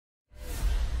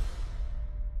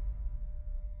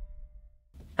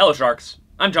Hello, Sharks.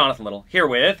 I'm Jonathan Little, here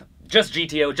with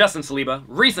JustGTO, Justin Saliba,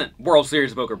 recent World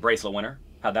Series of Poker bracelet winner.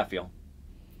 How'd that feel?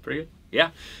 Pretty good. Yeah.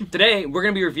 Today, we're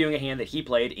going to be reviewing a hand that he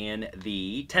played in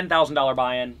the $10,000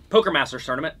 buy-in Poker Masters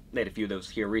tournament. They had a few of those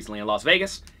here recently in Las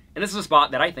Vegas. And this is a spot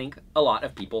that I think a lot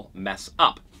of people mess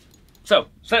up. So,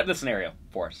 set up this scenario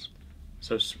for us.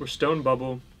 So we're stone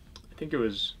bubble. I think it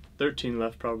was 13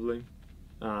 left probably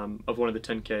of one of the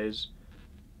 10Ks.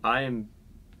 I am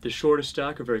the shortest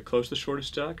stack, or very close to the shortest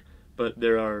stack, but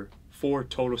there are 4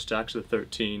 total stacks of the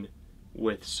 13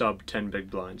 with sub 10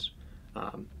 big blinds.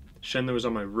 Schindler was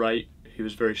on my right. He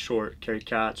was very short. Kerry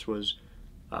Katz was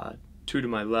 2 to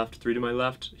my left, 3 to my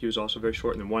left. He was also very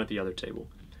short, and then 1 at the other table.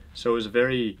 So it was a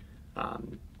very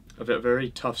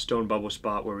tough stone bubble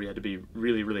spot where we had to be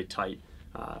really, really tight,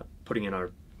 putting in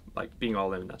our, being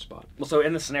all in that spot. Well, so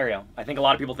in this scenario, I think a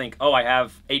lot of people think, oh, I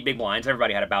have 8 big blinds.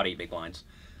 Everybody had about 8 big blinds.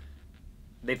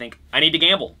 They think, I need to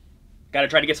gamble. Got to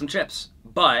try to get some chips.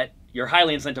 But you're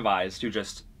highly incentivized to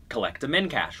just collect a min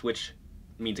cash, which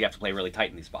means you have to play really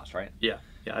tight in these spots, right? Yeah.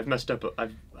 I've messed up.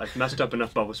 I've messed up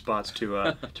enough bubble spots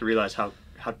to realize how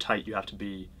tight you have to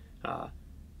be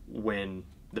when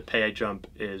the pay jump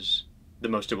is the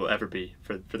most it will ever be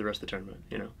for the rest of the tournament.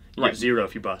 You Right. get 0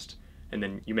 if you bust, and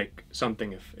then you make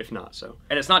something if not. So.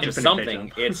 And it's not just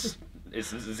something. It's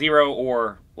 0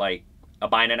 or like a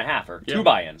buy-in and a half, or 2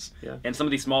 buy-ins. Yeah. And some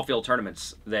of these small field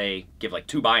tournaments, they give like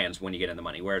 2 buy-ins when you get in the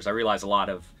money. Whereas I realize a lot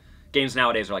of games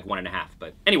nowadays are like 1.5.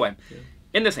 But anyway,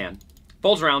 in this hand,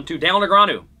 folds around to Daniel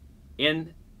Negreanu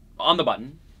on the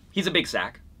button. He's a big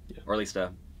stack, or at least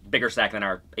a bigger stack than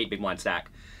our 8 big blind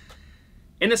stack.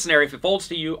 In this scenario, if it folds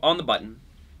to you on the button,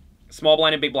 small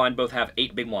blind and big blind both have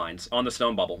 8 big blinds on the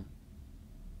stone bubble.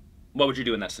 What would you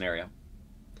do in that scenario?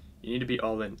 You need to be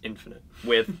all in infinite.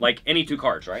 With, like, any 2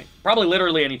 cards, right? Probably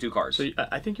literally any 2 cards. So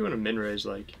I think you want to min-raise,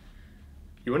 the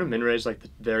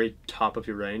very top of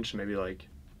your range, so maybe,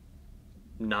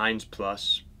 9s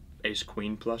plus,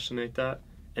 ace-queen plus, something like that,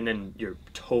 and then your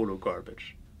total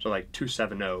garbage. So,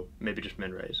 2-7-0, maybe just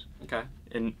min-raise. Okay.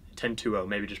 And 10-2-0,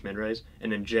 maybe just min-raise,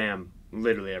 and then jam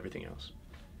literally everything else.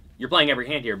 You're playing every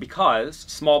hand here because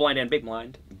small blind and big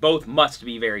blind both must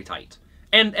be very tight.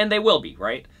 And they will be,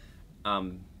 right?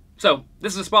 So,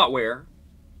 this is a spot where,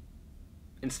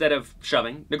 instead of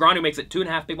shoving, Negreanu makes it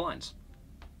 2.5 big blinds.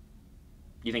 Do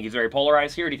you think he's very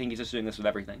polarized here, or do you think he's just doing this with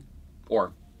everything?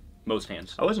 Or most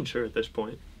hands? I wasn't sure at this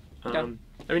point. Okay. I mean,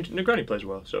 Negreanu plays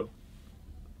well, so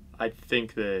I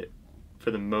think that for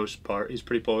the most part, he's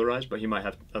pretty polarized, but he might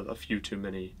have a few too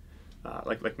many,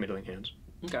 like middling hands.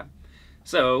 Okay.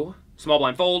 So, small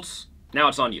blind folds. Now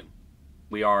it's on you.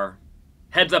 We are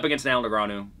heads up against Daniel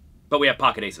Negreanu, but we have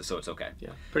pocket aces, so it's okay.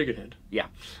 Yeah, pretty good hand. Yeah.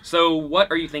 So, what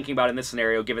are you thinking about in this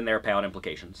scenario, given their payout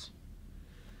implications?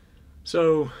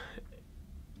 So,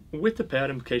 with the payout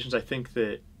implications, I think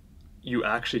that you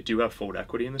actually do have fold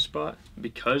equity in this spot,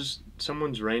 because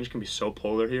someone's range can be so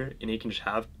polar here, and he can just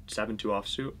have 7-2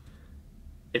 offsuit.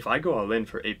 If I go all in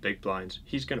for 8 big blinds,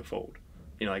 he's gonna fold.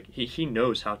 He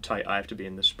knows how tight I have to be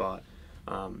in this spot.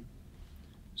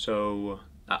 So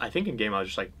I think in game I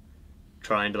was just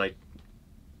trying to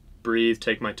breathe,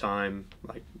 take my time,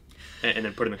 and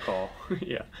then put in the call.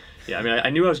 yeah. I mean, I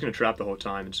knew I was gonna trap the whole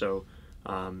time, and so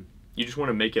you just want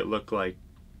to make it look like,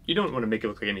 you don't want to make it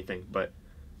look like anything, but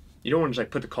you don't want to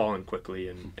just put the call in quickly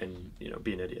and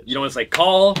be an idiot. You don't want to say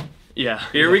call. Yeah.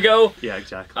 Here we go. Yeah,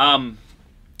 exactly.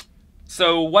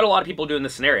 So what a lot of people do in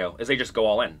this scenario is they just go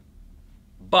all in,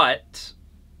 but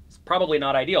it's probably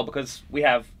not ideal because we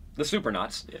have the super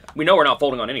nuts. Yeah. We know we're not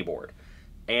folding on any board,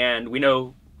 and we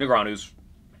know Negreanu's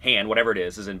hand, whatever it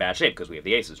is in bad shape because we have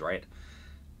the aces, right?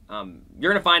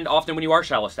 You're going to find often when you are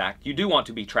shallow stacked, you do want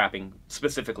to be trapping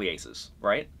specifically aces,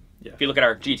 right? Yeah. If you look at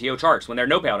our GTO charts, when there are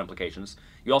no payout implications,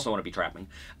 you also want to be trapping.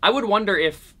 I would wonder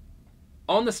if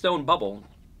on the stone bubble,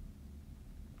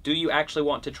 do you actually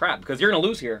want to trap? Because you're going to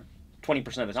lose here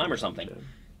 20% of the time or something. Yeah.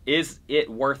 Is it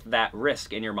worth that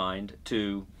risk in your mind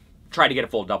to try to get a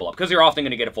full double up? Because you're often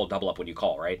going to get a full double up when you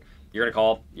call, right? You're going to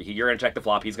call, you're going to check the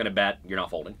flop, he's going to bet, you're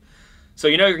not folding. So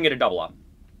you know you're going to get a double up.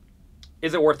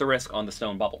 Is it worth the risk on the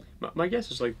stone bubble? My guess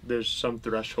is there's some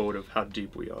threshold of how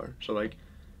deep we are. So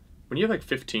when you have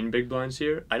 15 big blinds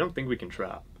here, I don't think we can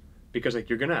trap. Because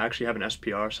you're going to actually have an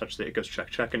SPR such that it goes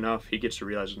check enough, he gets to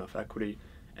realize enough equity,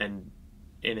 and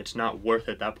it's not worth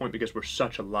it at that point because we're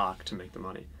such a lock to make the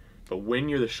money. But when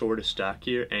you're the shortest stack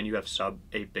here and you have sub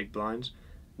 8 big blinds,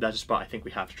 that's a spot I think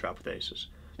we have to trap with aces.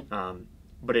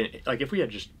 But if we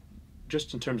had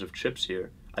just in terms of chips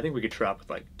here, I think we could trap with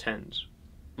 10s.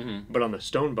 Mm-hmm. But on the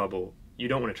stone bubble, you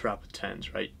don't want to trap with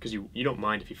 10s, right? Because you don't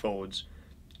mind if he folds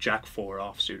Jack 4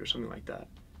 offsuit or something like that.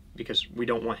 because we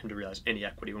don't want him to realize any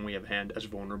equity when we have a hand as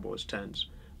vulnerable as tens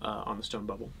on the stone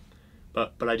bubble.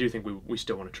 But I do think we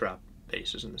still want to trap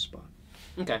aces in this spot.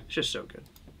 Okay. It's just so good.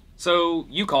 So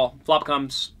you call. Flop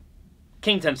comes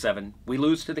king 10-7. We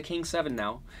lose to the king 7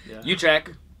 now. Yeah. You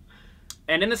check.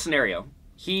 And in this scenario,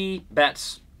 he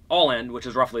bets all in, which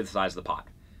is roughly the size of the pot.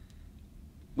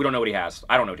 We don't know what he has.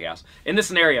 I don't know what he has. In this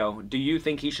scenario, do you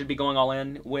think he should be going all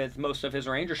in with most of his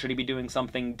range, or should he be doing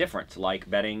something different, like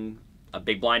betting a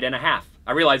big blind and a half?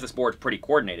 I realize this board's pretty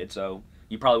coordinated, so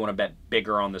you probably want to bet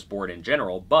bigger on this board in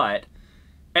general, but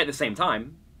at the same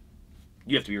time,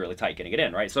 you have to be really tight getting it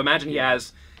in, right? So imagine he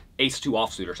has ace-2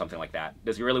 offsuit or something like that.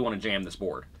 Does he really want to jam this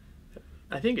board?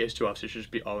 I think ace-2 offsuit should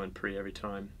just be all in pre every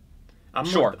time. I'm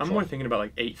Sure. more thinking about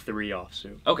like 8-3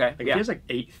 offsuit. Okay, Like if he has like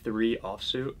 8-3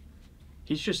 offsuit,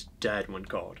 he's just dead when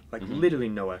called. Like literally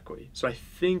no equity. So I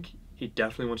think he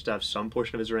definitely wants to have some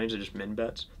portion of his range that just min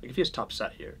bets. Like if he has top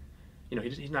set here, you know,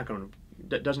 he's not going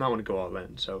to, does not want to go all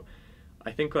in. So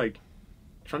I think like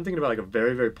if I'm thinking about like a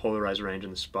very, very polarized range in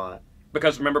the spot.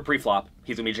 Because remember pre-flop,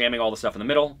 he's going to be jamming all the stuff in the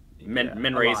middle,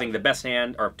 min raising the best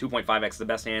hand, or 2.5x the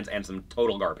best hands, and some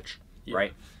total garbage,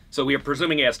 right? So we are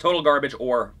presuming he has total garbage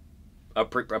or a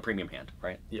premium hand,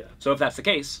 right? Yeah. So if that's the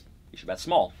case, you should bet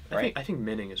small, right? I think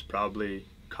minning is probably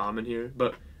common here,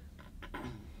 but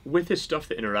with his stuff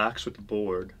that interacts with the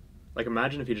board, like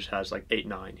imagine if he just has like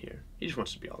 8-9 here. He just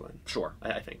wants to be all in. Sure.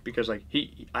 I think because like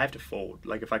I have to fold.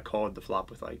 Like if I called the flop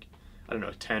with like, I don't know,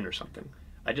 a 10 or something,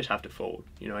 I just have to fold.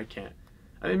 You know, I can't.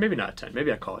 I mean, maybe not a 10.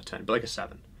 Maybe I call it 10, but like a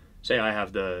 7. Say I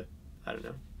have the, I don't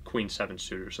know, queen 7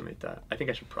 suited or something like that. I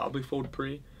think I should probably fold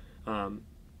pre.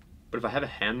 But if I have a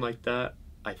hand like that,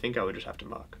 I think I would just have to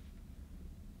muck.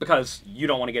 Because you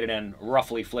don't want to get it in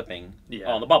roughly flipping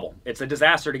Yeah. on the bubble. It's a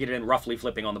disaster to get it in roughly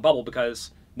flipping on the bubble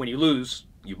because when you lose,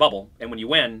 you bubble. And when you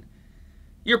win,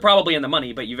 you're probably in the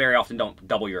money, but you very often don't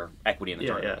double your equity in the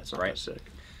tournament. Yeah, it's not right? that sick.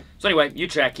 So anyway, you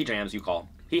check, he jams, you call.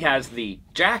 He has the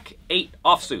Jack 8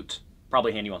 offsuit.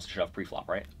 Probably a hand he wants to shove pre-flop,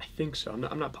 right? I think so.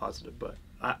 I'm not positive, but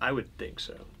I would think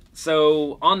so.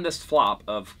 So on this flop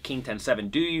of king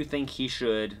 10-7, do you think he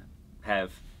should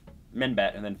have min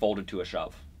bet and then folded to a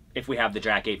shove? If we have the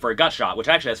Jack 8 for a gut shot, which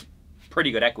actually has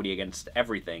pretty good equity against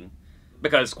everything,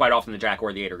 because quite often the Jack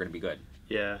or the 8 are going to be good.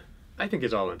 Yeah, I think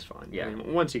his all-in's fine. Yeah. I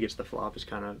mean, once he gets the flop, it's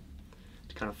kind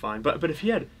of fine. But if he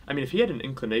had, I mean, if he had an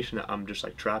inclination that I'm just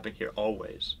like trapping here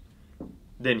always,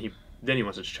 then he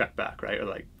wants to check back, right, or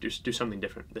like do something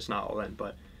different that's not all in.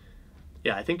 But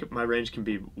yeah, I think my range can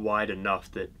be wide enough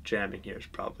that jamming here is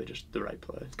probably just the right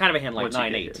play. It's kind of a hand like Once you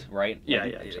get 9-8, here. right? Yeah,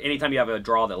 Like, yeah, exactly. Anytime you have a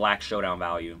draw that lacks showdown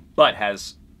value, but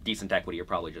has decent equity, you're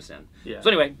probably just in. Yeah. So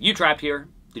anyway, you trapped here.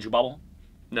 Did you bubble?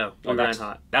 No, Oh, we ran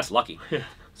hot. That's lucky. Yeah.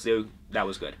 So that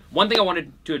was good. One thing I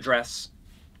wanted to address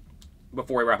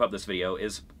before we wrap up this video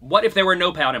is, what if there were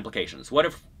no payout implications? What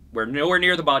if we're nowhere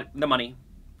near the money,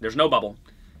 there's no bubble,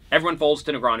 everyone folds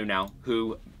to Negreanu now,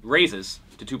 who raises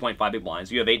to 2.5 big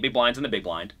blinds. You have 8 big blinds in the big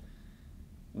blind.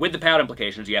 With the payout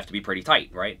implications, you have to be pretty tight,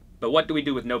 right? But what do we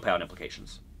do with no payout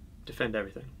implications? Defend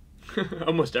everything.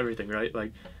 Almost everything, right?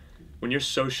 Like when you're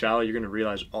so shallow, you're going to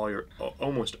realize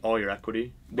almost all your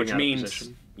equity. being Which out of means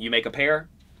position. you make a pair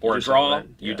or You a just draw, let,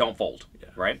 you yeah. don't fold, Yeah,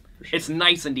 right? for sure. It's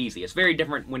nice and easy. It's very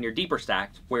different when you're deeper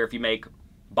stacked, where if you make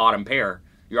bottom pair,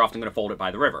 you're often going to fold it by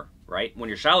the river, right? When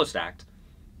you're shallow stacked,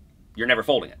 you're never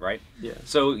folding it, right? Yeah.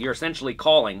 So you're essentially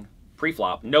calling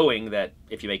pre-flop, knowing that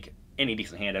if you make any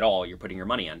decent hand at all, you're putting your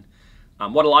money in.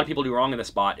 What a lot of people do wrong in this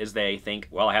spot is they think,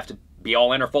 well, I have to be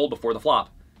all in or fold before the flop.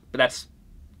 But that's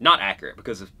not accurate,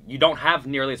 because if you don't have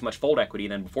nearly as much fold equity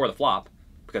than before the flop,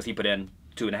 because he put in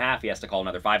 2.5, he has to call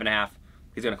another 5.5.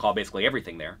 He's going to call basically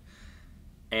everything there.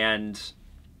 And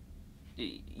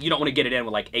you don't want to get it in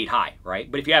with like 8 high, right?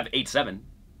 But if you have 8-7,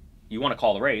 you want to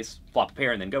call the raise, flop a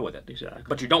pair, and then go with it. Exactly.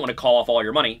 But you don't want to call off all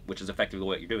your money, which is effectively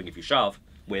what you're doing if you shove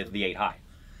with the 8 high.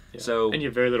 Yeah. So and you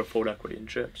have very little fold equity in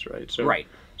chips, right? So right.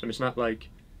 So it's not like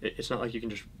you can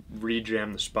just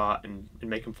re-jam the spot and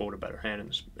make him fold a better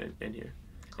hand in here.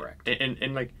 Correct.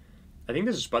 And like, I think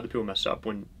this is a spot that people mess up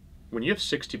when you have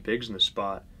 60 bigs in the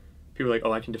spot. People are like,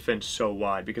 oh, I can defend so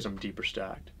wide because I'm deeper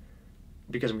stacked,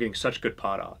 because I'm getting such good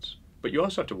pot odds. But you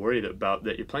also have to worry about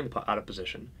that you're playing the pot out of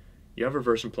position. You have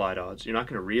reverse implied odds. You're not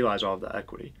going to realize all of that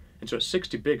equity. And so at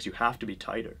 60 bigs, you have to be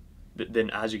tighter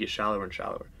than as you get shallower and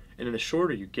shallower. And then the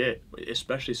shorter you get,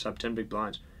 especially sub 10 big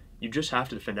blinds, you just have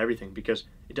to defend everything, because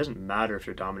it doesn't matter if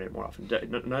you're dominated more often.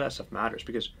 None of that stuff matters,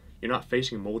 because you're not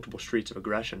facing multiple streets of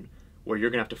aggression where you're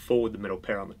going to have to fold the middle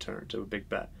pair on the turn to a big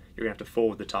bet. You're going to have to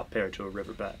fold the top pair to a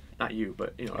river bet. Not you,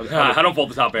 but you know. I don't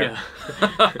fold the top pair.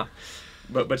 Yeah.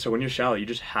 But so when you're shallow, you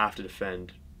just have to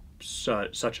defend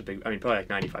such a big, I mean, probably like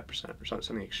 95% or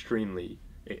something extremely,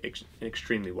 an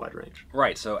extremely wide range.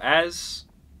 Right, so as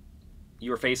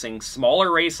you're facing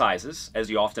smaller raise sizes, as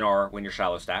you often are when you're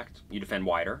shallow stacked, you defend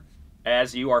wider.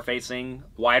 As you are facing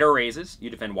wider raises, you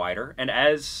defend wider. And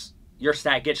as your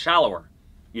stack gets shallower,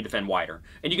 you defend wider.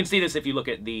 And you can see this if you look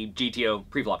at the GTO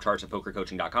pre-flop charts at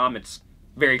PokerCoaching.com. It's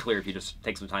very clear if you just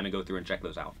take some time and go through and check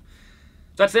those out.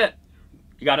 So that's it.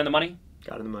 You got in the money?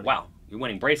 Got in the money. Wow. You're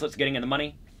winning bracelets, getting in the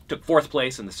money. Took 4th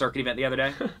place in the circuit event the other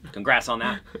day. Congrats on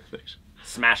that. Thanks.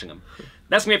 Smashing them.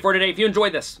 That's going to be it for today. If you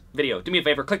enjoyed this video, do me a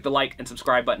favor, click the like and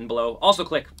subscribe button below. Also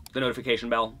click the notification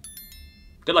bell.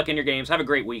 Good luck in your games. Have a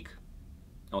great week.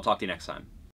 And we'll talk to you next time.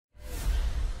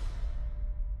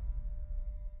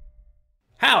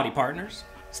 Howdy, partners.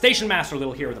 Station Master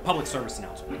Little here with a public service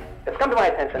announcement. It's come to my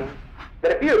attention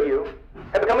that a few of you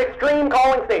have become extreme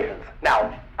calling stations.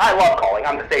 Now, I love calling.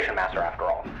 I'm the station master after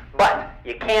all. But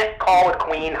you can't call with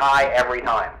queen high every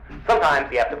time.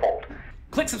 Sometimes you have to fold.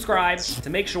 Click subscribe to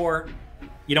make sure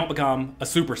you don't become a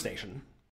superstation.